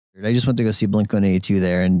I just went to go see Blink-182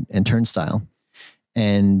 there and Turnstile.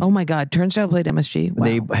 And oh my God, Turnstile played MSG.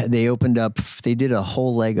 Wow. They opened up, they did a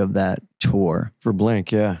whole leg of that tour for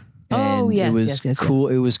Blink. Yeah. And yes, it was cool.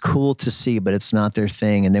 Yes. It was cool to see, but it's not their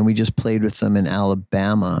thing. And then we just played with them in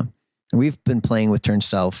Alabama. And we've been playing with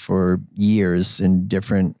Turnstile for years in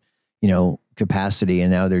different, capacity.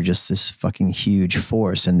 And now they're just this fucking huge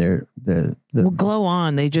force. And they're well, Glow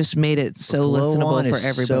On. They just made it so listenable for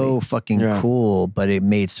everybody. So fucking cool, but it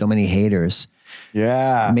made so many haters.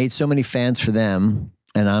 Yeah. It made so many fans for them.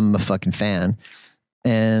 And I'm a fucking fan.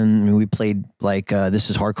 And we played like This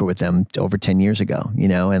Is Hardcore with them over 10 years ago,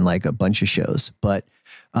 and like a bunch of shows. But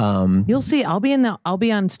you'll see, I'll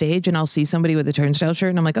be on stage and I'll see somebody with a Turnstile shirt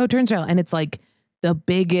and I'm like, oh, Turnstile. And it's like the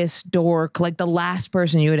biggest dork, like the last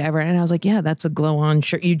person you would ever. And I was like, yeah, that's a Glow On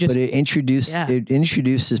shirt. But it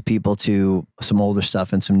introduces people to some older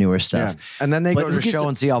stuff and some newer stuff. Yeah. And then they go to the show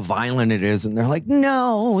and see how violent it is. And they're like,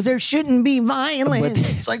 no, there shouldn't be violence. But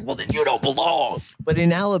it's like, well, then you don't belong. But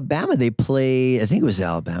in Alabama, they played, I think it was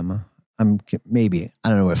Alabama. I don't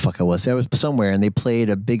know where the fuck I was. I was somewhere and they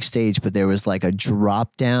played a big stage, but there was like a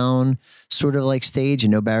drop down sort of like stage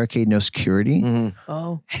and no barricade, no security. Mm-hmm.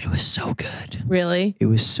 Oh. And it was so good. Really? It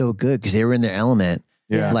was so good because they were in their element.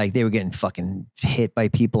 Yeah. Like they were getting fucking hit by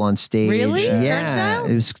people on stage. Really? Yeah.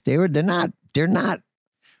 They're not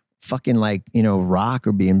fucking like, rock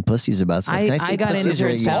or being pussies about stuff. I got into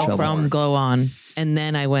Turnstile from Glow On. And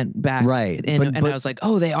then I went back, right? And I was like,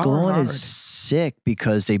 "Oh, they are Glow On hard." is sick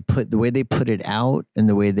because the way they put it out and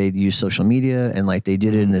the way they use social media and like they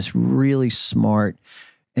did it in this really smart,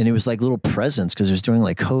 and it was like little presents because it was during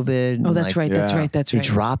like COVID. Oh, that's right. That's right. That's right. They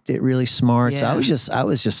dropped it really smart. Yeah. So I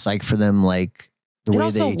was just psyched for them, like the way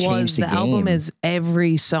they changed the game. The album is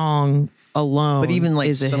every song alone, but even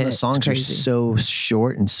like some of the songs are so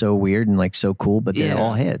short and so weird and like so cool, but they're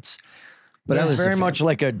all hits. But I was very much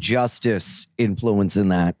like a Justice influence in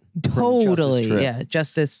that. Totally.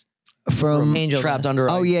 Justice from Angel Trapped Dust. Under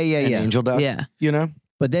Ice. Oh, yeah. Angel Dust. Yeah.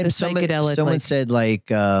 But then someone said like,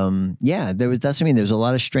 that's what I mean. There's a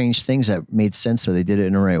lot of strange things that made sense. So they did it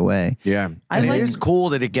in the right way. Yeah. And it is cool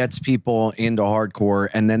that it gets people into hardcore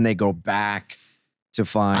and then they go back to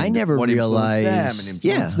find. I never realized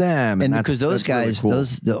them. And because those guys, really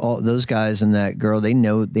cool. those guys and that girl, they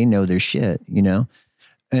know their shit,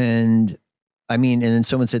 And I mean, and then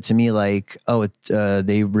someone said to me like, "Oh,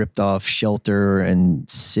 they ripped off Shelter and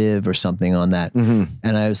CIV or something on that," and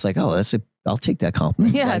I was like, "Oh, I'll take that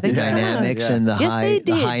compliment." Yeah, like the dynamics and the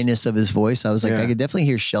highness of his voice. I was like, I could definitely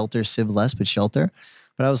hear Shelter, CIV less, but Shelter.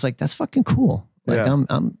 But I was like, that's fucking cool. Like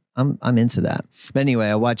I'm into that. But anyway,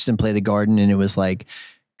 I watched them play the Garden, and it was like,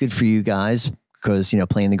 good for you guys because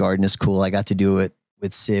playing the Garden is cool. I got to do it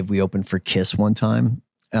with CIV. We opened for Kiss one time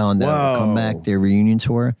on the comeback, their reunion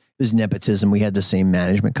tour. It was nepotism. We had the same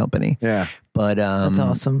management company. Yeah. But that's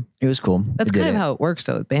awesome. It was cool. That's kind of how it works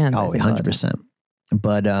though with bands. Oh, 100%.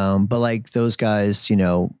 But like those guys,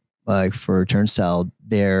 like for Turnstile,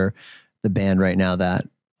 they're the band right now that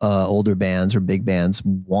older bands or big bands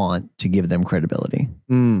want to give them credibility.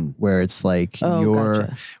 Where it's like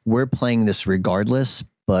we're playing this regardless,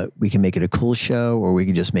 but we can make it a cool show or we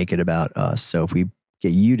can just make it about us. So if we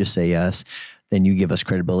get you to say yes, then you give us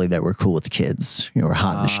credibility that we're cool with the kids. We're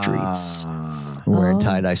hot in the streets. We're wearing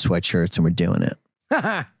tie-dye sweatshirts and we're doing it.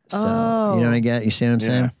 So, you know what I get? You see what I'm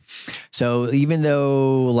saying? So even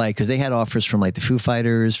though like, cause they had offers from like the Foo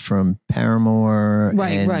Fighters, from Paramore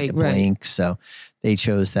and Blink. So they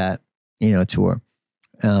chose that, tour.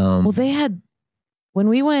 Well, they had, when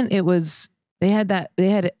we went, they had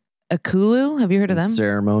a Kulu. Have you heard of them?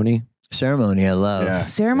 Ceremony, I love. Yeah.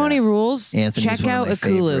 Ceremony rules. Anthony's check out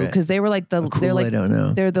Akulu because they were like I don't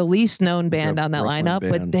know. They're the least known band on that lineup,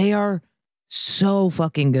 but they are so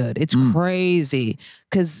fucking good. It's crazy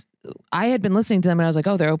because I had been listening to them and I was like,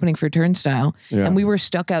 oh, they're opening for Turnstile. Yeah. And we were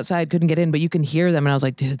stuck outside, couldn't get in, but you can hear them. And I was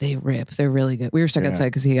like, dude, they rip. They're really good. We were stuck outside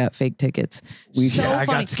because he got fake tickets. I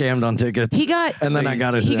got scammed on tickets. And then I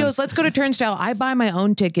got it. He goes, let's go to Turnstile. I buy my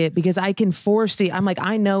own ticket because I can foresee. I'm like,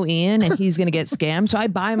 I know Ian and he's going to get scammed. So I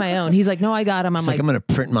buy my own. He's like, no, I got him. I'm like, I'm going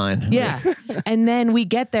to print mine. Yeah. And then we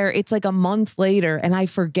get there. It's like a month later and I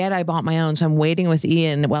forget I bought my own. So I'm waiting with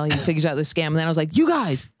Ian while he figures out the scam. And then I was like, you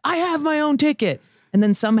guys, I have my own ticket. And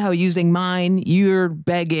then somehow using mine, you're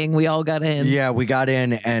begging, we all got in. Yeah, we got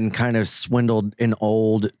in and kind of swindled an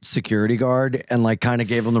old security guard and like kind of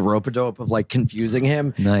gave him the rope-a-dope of like confusing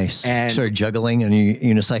him. Nice. And started juggling on a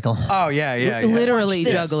unicycle. Oh, yeah. Literally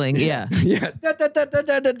juggling. Yeah. Yeah.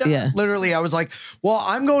 Yeah. Literally, I was like, well,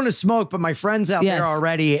 I'm going to smoke, but my friend's out there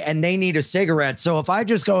already and they need a cigarette. So if I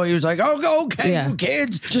just go, he was like, oh, okay, you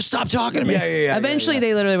kids, just stop talking to me. Yeah. Eventually,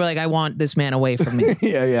 they literally were like, I want this man away from me.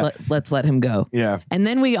 Let's let him go. Yeah. And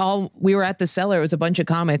then we were at the cellar. It was a bunch of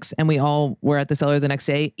comics and we all were at the cellar the next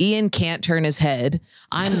day. Ian can't turn his head.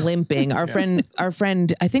 I'm limping. Our friend,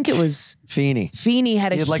 I think it was Feeney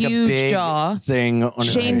had a huge jaw thing on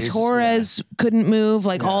Shane his face. Torres couldn't move.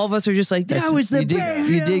 Like all of us are just like, that was the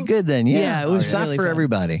you did good then. Yeah. It was not really for fun.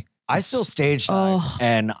 everybody. I still stage dive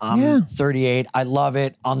and I'm 38. I love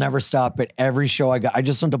it. I'll never stop. But every show I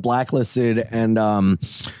just went to Blacklisted and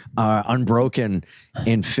Unbroken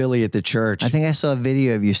in Philly at the church. I think I saw a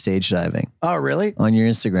video of you stage diving. Oh, really? On your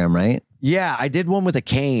Instagram, right? Yeah, I did one with a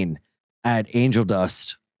cane at Angel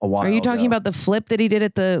Dust a while ago. Are you talking about the flip that he did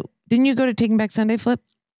at the? Didn't you go to Taking Back Sunday flip?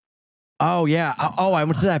 Oh yeah. Oh, I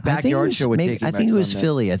went to that backyard show with Taking Back I think it was Sunday.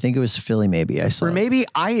 Philly. I think it was Philly. Maybe I saw. Or maybe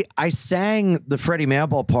I sang the Freddie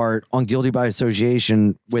Madball part on Guilty by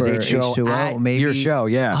Association with H2O at your show.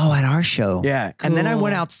 Yeah. Oh, at our show. Yeah. Cool. And then I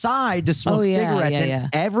went outside to smoke cigarettes and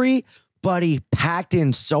everybody packed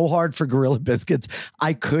in so hard for Gorilla Biscuits.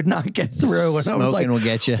 I could not get through. And Smoking I was like, will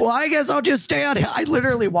get you. well, I guess I'll just stay out here. I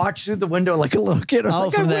literally watched through the window like a little kid. I was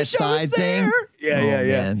like, from I that wish I was side thing? there. Yeah.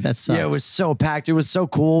 Man, that sucks. Yeah, it was so packed. It was so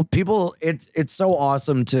cool. People, it's so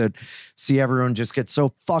awesome to see everyone just get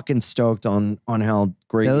so fucking stoked on how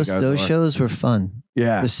great those you guys are. shows were fun.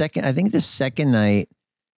 Yeah. I think the second night,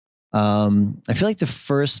 I feel like the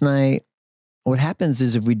first night, what happens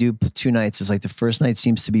is if we do 2 nights, it's like the first night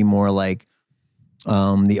seems to be more like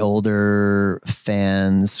the older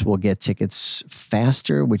fans will get tickets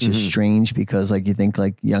faster, which is strange because like you think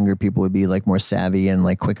like younger people would be like more savvy and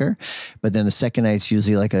like quicker. But then the second night's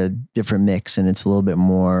usually like a different mix and it's a little bit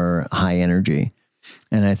more high energy.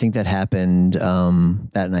 And I think that happened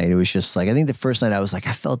that night. It was just like, I think the first night I was like,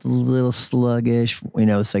 I felt a little sluggish. You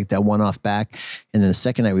know, it's like that one off back. And then the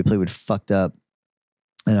second night we played with Fucked Up.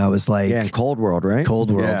 And I was like, yeah, in Cold World, right?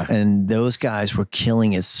 Cold World. Yeah. And those guys were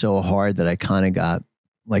killing it so hard that I kind of got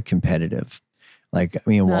like competitive. Like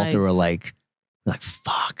me and Walter were like,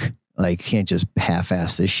 fuck, like can't just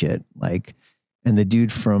half-ass this shit. Like, and the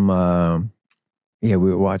dude from, we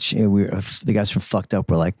were watching, the guys from Fucked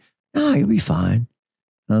Up were like, no, you'll be fine.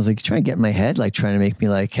 And I was like, trying to get in my head, like trying to make me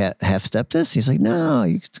like half step this. He's like, no,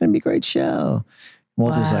 it's going to be a great show.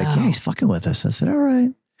 Walter was like, yeah, he's fucking with us. I said, all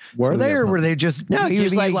right. Were they, or were they just? No, he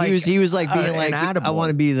was like he was like being like, I want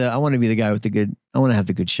to be the guy with the good. I want to have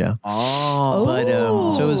the good show. Oh, but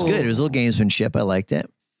so it was good. It was a little gamesmanship. I liked it.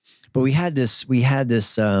 But we had this.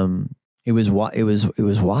 It was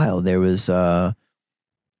wild. There was a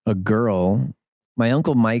girl. My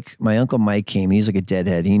uncle Mike came. He's like a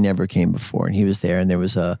deadhead. He never came before, and he was there. And there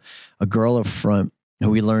was a girl up front who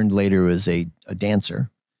we learned later was a dancer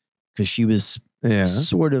because she was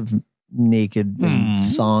sort of naked and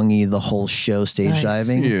thongy the whole show, stage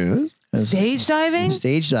diving. Yeah. Stage diving?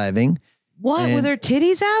 Stage diving. What? Were their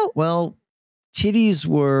titties out? Well, titties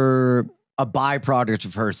were a byproduct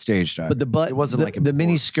of her stage dive. But the butt, it wasn't like the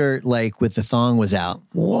mini skirt, like with the thong was out.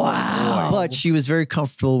 Wow. But she was very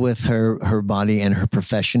comfortable with her body and her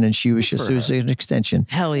profession. And she was just, it was an extension.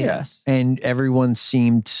 Hell yes. And everyone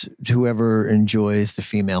seemed, whoever enjoys the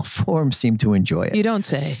female form seemed to enjoy it. You don't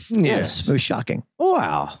say. Yes. It was shocking.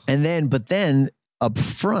 Wow. And then up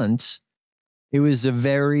front, it was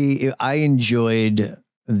I enjoyed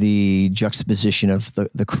the juxtaposition of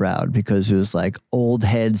the crowd because it was like old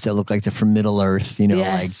heads that look like they're from Middle Earth, you know,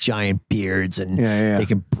 like giant beards, and they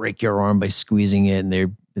can break your arm by squeezing it, and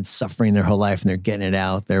they've been suffering their whole life and they're getting it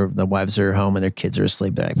out. The wives are home and their kids are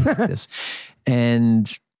asleep. They're like, this. And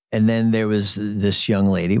then there was this young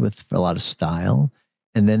lady with a lot of style.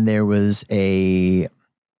 And then there was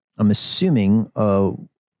I'm assuming a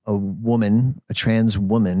woman, a trans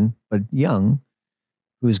woman, but young,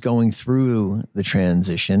 who was going through the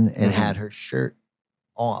transition and had her shirt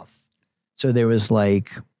off. So there was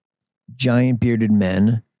like giant bearded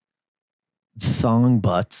men, thong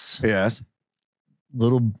butts. Yes.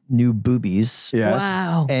 Little new boobies. Yes.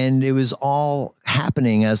 Wow. And it was all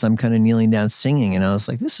happening as I'm kind of kneeling down singing. And I was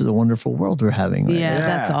like, this is a wonderful world we're having. Right now.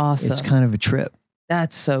 That's awesome. It's kind of a trip.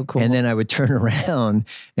 That's so cool. And then I would turn around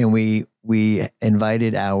and we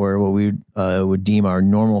invited what we would deem our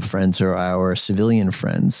normal friends or our civilian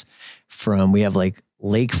friends we have like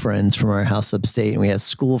lake friends from our house upstate, and we had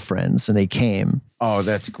school friends, and they came. Oh,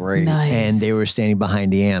 that's great. Nice. And they were standing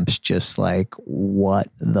behind the amps just like, what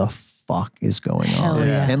the fuck is going on?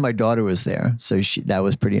 Yeah. And my daughter was there. So that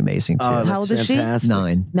was pretty amazing too. How old is she?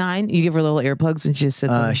 9. 9? You give her little earplugs and she just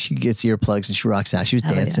sits on. She gets earplugs and she rocks out. She was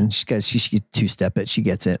dancing. Yeah. She can 2-step it. She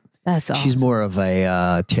gets it. That's awesome. She's more of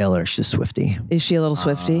a Taylor. She's a Swiftie. Is she a little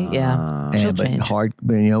Swiftie? Yeah.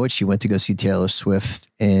 But you know what? She went to go see Taylor Swift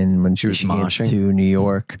when she came to New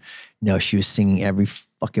York. No, she was singing every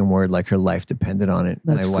fucking word like her life depended on it.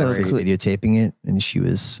 That's my wife was videotaping it, and she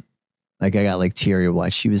was like, I got like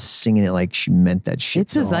teary-eyed. She was singing it like she meant that shit.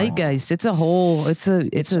 It's a zeitgeist. It's a whole.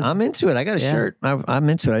 I'm into it. I got a shirt. I'm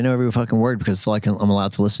into it. I know every fucking word because it's all I'm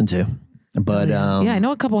allowed to listen to. But I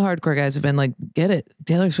know a couple hardcore guys have been like, get it,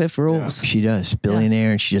 Taylor Swift rules. Yeah. She does,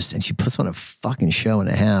 billionaire, and she puts on a fucking show and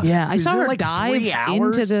a half. Yeah, I saw her like dive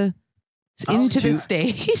into the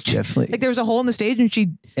stage. Definitely, like there was a hole in the stage,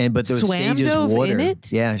 and but the stage is water. In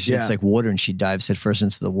it. Yeah, it's like water, and she dives headfirst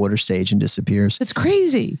into the water stage and disappears. It's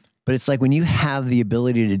crazy. But it's like when you have the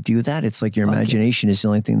ability to do that, it's like your imagination is the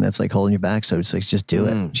only thing that's like holding you back. So it's like, just do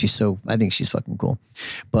it. I think she's fucking cool.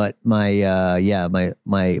 But but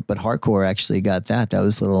hardcore actually got that. That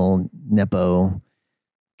was a little Nepo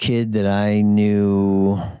kid that I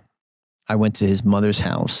knew. I went to his mother's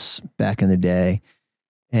house back in the day,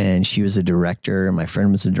 and she was a director, and my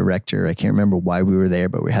friend was a director. I can't remember why we were there,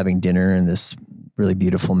 but we were having dinner in this really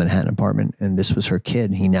beautiful Manhattan apartment, and this was her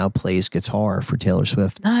kid. He now plays guitar for Taylor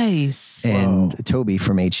Swift. Nice. And Toby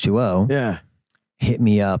from H2O hit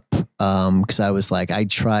me up because I was like, I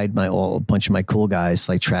tried a bunch of my cool guys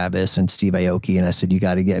like Travis and Steve Aoki, and I said, you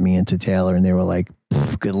got to get me into Taylor, and they were like,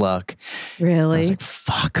 good luck. Really? I was like,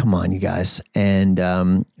 fuck, come on, you guys. And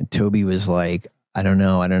Toby was like, I don't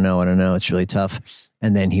know. It's really tough.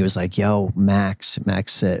 And then he was like, yo, Max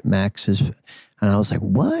is, and I was like,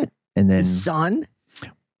 what? And then his son?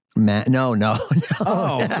 No.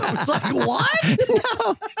 Oh, I was like, what?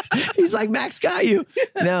 No. He's like, Max got you.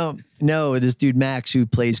 No, this dude Max who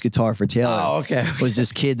plays guitar for Taylor. Oh, okay. Was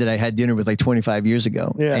this kid that I had dinner with like 25 years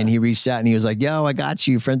ago. Yeah. And he reached out and he was like, yo, I got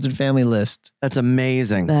you, friends and family list. That's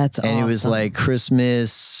amazing. That's awesome. And it was like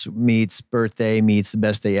Christmas meets birthday meets the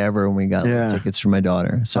best day ever. And we got tickets for my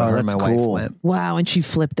daughter. So her and my wife went. Wow. And she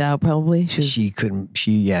flipped out probably. She cried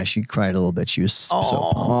a little bit. She was so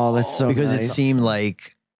pumped. Oh, that's so because it seemed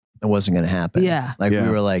like it wasn't going to happen. Yeah. Like we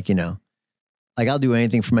were like, like I'll do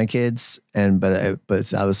anything for my kids. But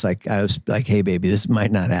I was like, hey baby, this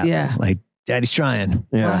might not happen. Yeah. Like daddy's trying.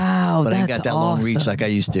 Yeah. Wow. But I ain't got that long reach like I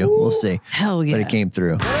used to. We'll see. Hell yeah. But it came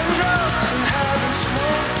through.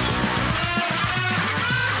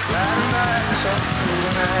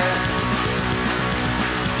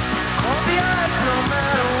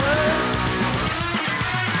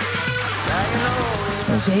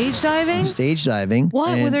 Stage diving? Stage diving.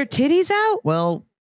 What? Were their titties out? Well,